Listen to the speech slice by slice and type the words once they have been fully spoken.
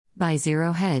By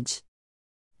Zero Hedge.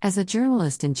 As a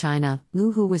journalist in China,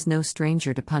 Lu Hu was no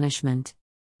stranger to punishment.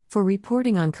 For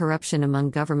reporting on corruption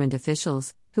among government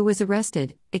officials, Hu was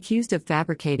arrested, accused of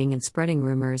fabricating and spreading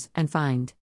rumors, and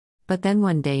fined. But then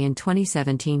one day in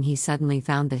 2017 he suddenly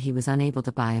found that he was unable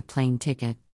to buy a plane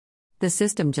ticket. The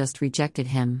system just rejected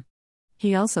him.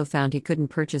 He also found he couldn't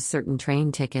purchase certain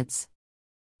train tickets.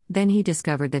 Then he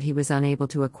discovered that he was unable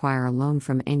to acquire a loan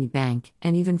from any bank,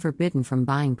 and even forbidden from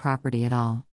buying property at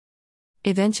all.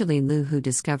 Eventually Lu Hu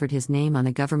discovered his name on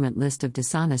a government list of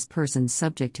dishonest persons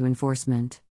subject to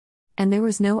enforcement. And there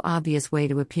was no obvious way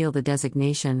to appeal the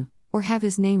designation, or have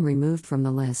his name removed from the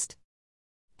list.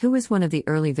 Hu was one of the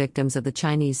early victims of the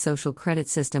Chinese social credit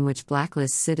system, which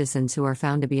blacklists citizens who are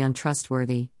found to be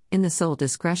untrustworthy, in the sole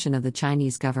discretion of the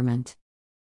Chinese government.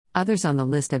 Others on the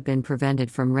list have been prevented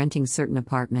from renting certain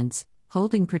apartments,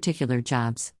 holding particular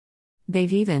jobs.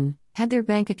 They've even had their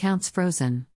bank accounts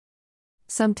frozen.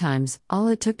 Sometimes, all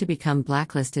it took to become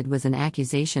blacklisted was an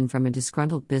accusation from a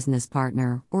disgruntled business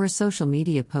partner or a social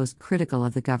media post critical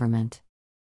of the government.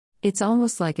 It's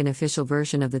almost like an official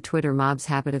version of the Twitter mob's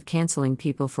habit of canceling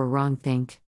people for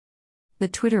wrongthink. The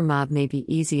Twitter mob may be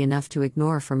easy enough to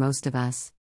ignore for most of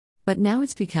us. But now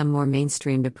it's become more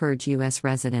mainstream to purge U.S.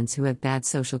 residents who have bad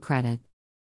social credit.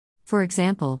 For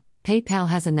example, PayPal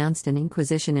has announced an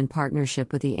inquisition in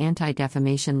partnership with the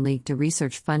Anti-Defamation League to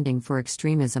research funding for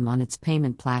extremism on its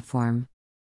payment platform.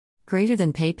 Greater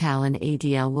than PayPal and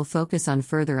ADL will focus on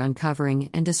further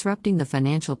uncovering and disrupting the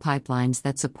financial pipelines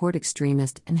that support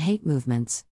extremist and hate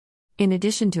movements. In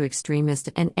addition to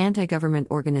extremist and anti-government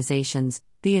organizations,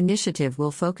 the initiative will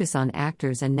focus on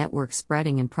actors and networks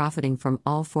spreading and profiting from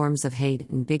all forms of hate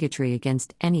and bigotry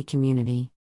against any community.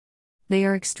 They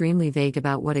are extremely vague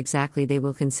about what exactly they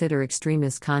will consider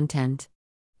extremist content.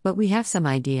 But we have some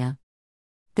idea.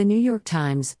 The New York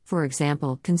Times, for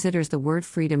example, considers the word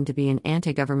freedom to be an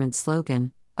anti-government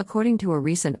slogan, according to a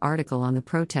recent article on the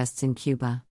protests in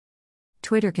Cuba.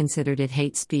 Twitter considered it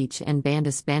hate speech and banned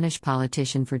a Spanish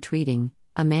politician for tweeting,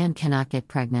 "A man cannot get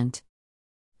pregnant.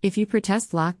 If you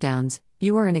protest lockdowns,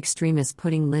 you are an extremist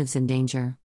putting lives in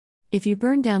danger. If you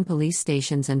burn down police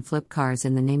stations and flip cars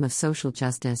in the name of social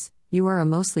justice, you are a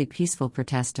mostly peaceful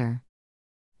protester."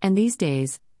 And these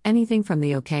days, anything from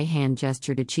the okay hand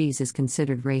gesture to cheese is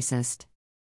considered racist.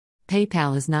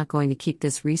 PayPal is not going to keep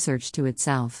this research to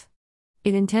itself.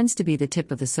 It intends to be the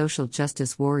tip of the social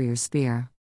justice warrior's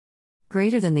spear.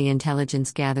 Greater than the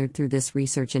intelligence gathered through this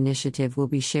research initiative will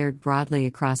be shared broadly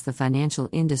across the financial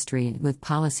industry with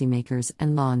policymakers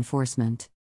and law enforcement.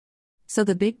 So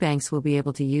the big banks will be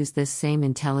able to use this same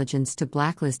intelligence to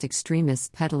blacklist extremists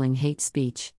peddling hate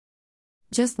speech.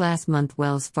 Just last month,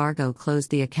 Wells Fargo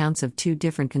closed the accounts of 2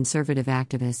 different conservative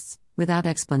activists, without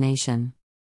explanation.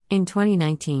 In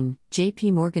 2019,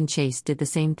 J.P. Morgan Chase did the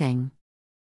same thing.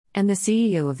 And the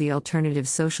CEO of the alternative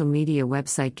social media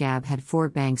website Gab had 4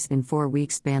 banks in 4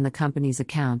 weeks ban the company's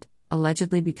account,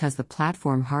 allegedly because the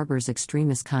platform harbors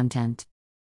extremist content.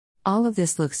 All of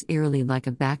this looks eerily like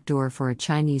a backdoor for a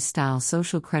Chinese-style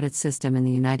social credit system in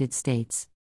the United States.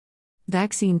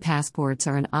 Vaccine passports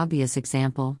are an obvious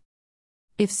example.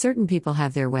 If certain people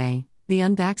have their way, the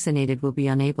unvaccinated will be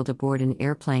unable to board an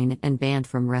airplane and banned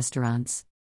from restaurants.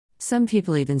 Some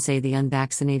people even say the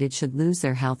unvaccinated should lose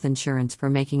their health insurance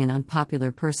for making an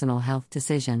unpopular personal health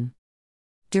decision.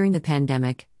 During the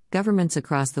pandemic, governments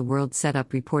across the world set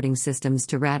up reporting systems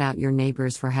to rat out your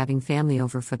neighbors for having family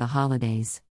over for the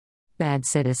holidays. Bad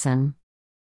citizen.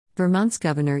 Vermont's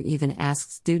governor even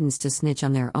asked students to snitch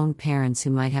on their own parents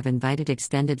who might have invited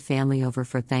extended family over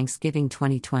for Thanksgiving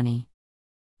 2020.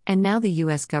 And now the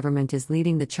U.S. government is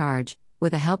leading the charge,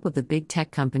 with the help of the big tech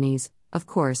companies, of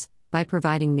course, by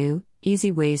providing new,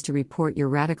 easy ways to report your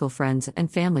radical friends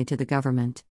and family to the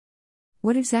government.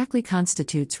 What exactly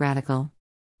constitutes radical?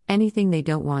 Anything they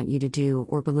don't want you to do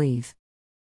or believe.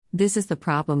 This is the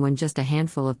problem when just a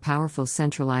handful of powerful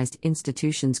centralized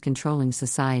institutions controlling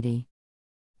society.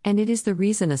 And it is the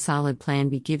reason a solid Plan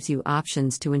B gives you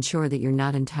options to ensure that you're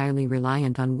not entirely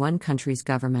reliant on one country's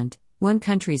government, one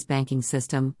country's banking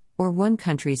system, or one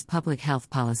country's public health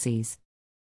policies.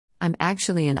 I'm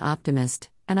actually an optimist,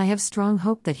 and I have strong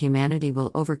hope that humanity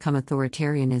will overcome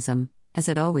authoritarianism, as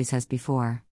it always has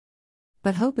before.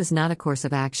 But hope is not a course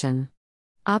of action.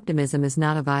 Optimism is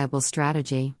not a viable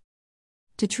strategy.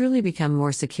 To truly become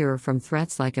more secure from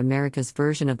threats like America's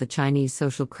version of the Chinese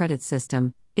social credit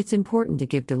system, it's important to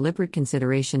give deliberate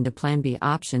consideration to Plan B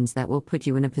options that will put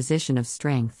you in a position of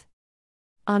strength.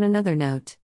 On another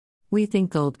note, we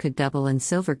think gold could double and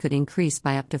silver could increase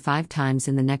by up to 5 times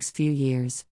in the next few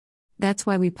years. That's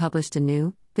why we published a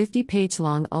new, 50-page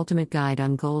long ultimate guide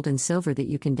on gold and silver that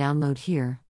you can download here.